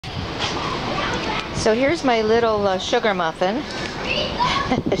So here's my little sugar muffin.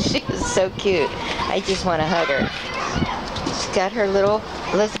 She is so cute. I just want to hug her. She's got her little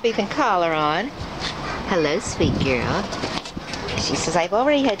Elizabethan collar on. Hello, sweet girl. She says, I've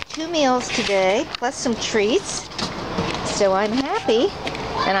already had 2 meals today, plus some treats. So I'm happy.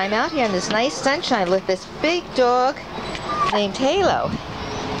 And I'm out here in this nice sunshine with this big dog named Halo.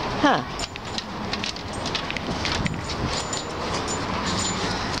 Huh.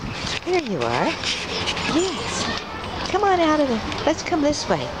 There you are. Yes. Come on out of there. Let's come this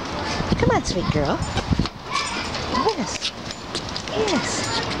way. Come on, sweet girl. Yes.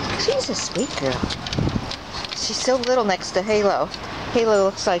 Yes. She's a sweet girl. She's so little next to Halo. Halo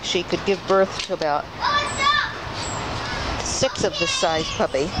looks like she could give birth to about 6 of this size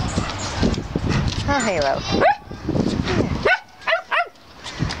puppy. Huh, Halo? Yeah.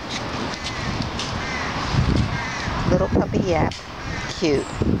 Little puppy yap. Cute.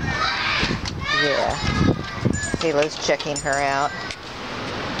 Yeah. Halo's checking her out.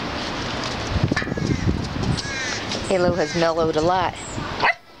 Halo has mellowed a lot.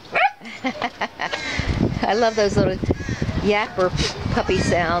 I love those little yapper puppy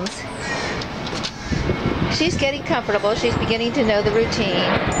sounds. She's getting comfortable. She's beginning to know the routine.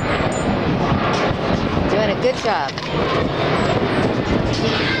 Doing a good job.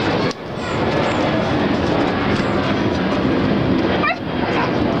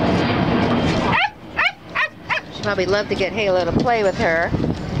 She'd probably love to get Halo to play with her.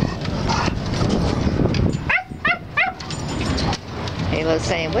 Halo's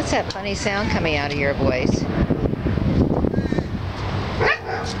saying, what's that funny sound coming out of your voice?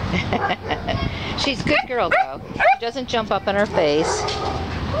 She's a good girl, though. She doesn't jump up in her face.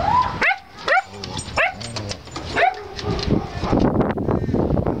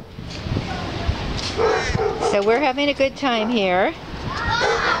 So we're having a good time here.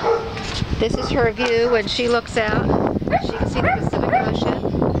 This is her view when she looks out. She can see the Pacific Ocean.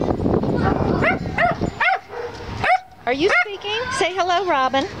 Are you speaking? Say hello,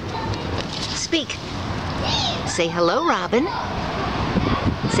 Robin. Speak. Say hello, Robin.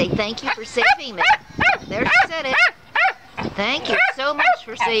 Say thank you for saving me. There, she said it. Thank you so much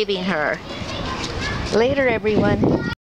for saving her. Later, everyone.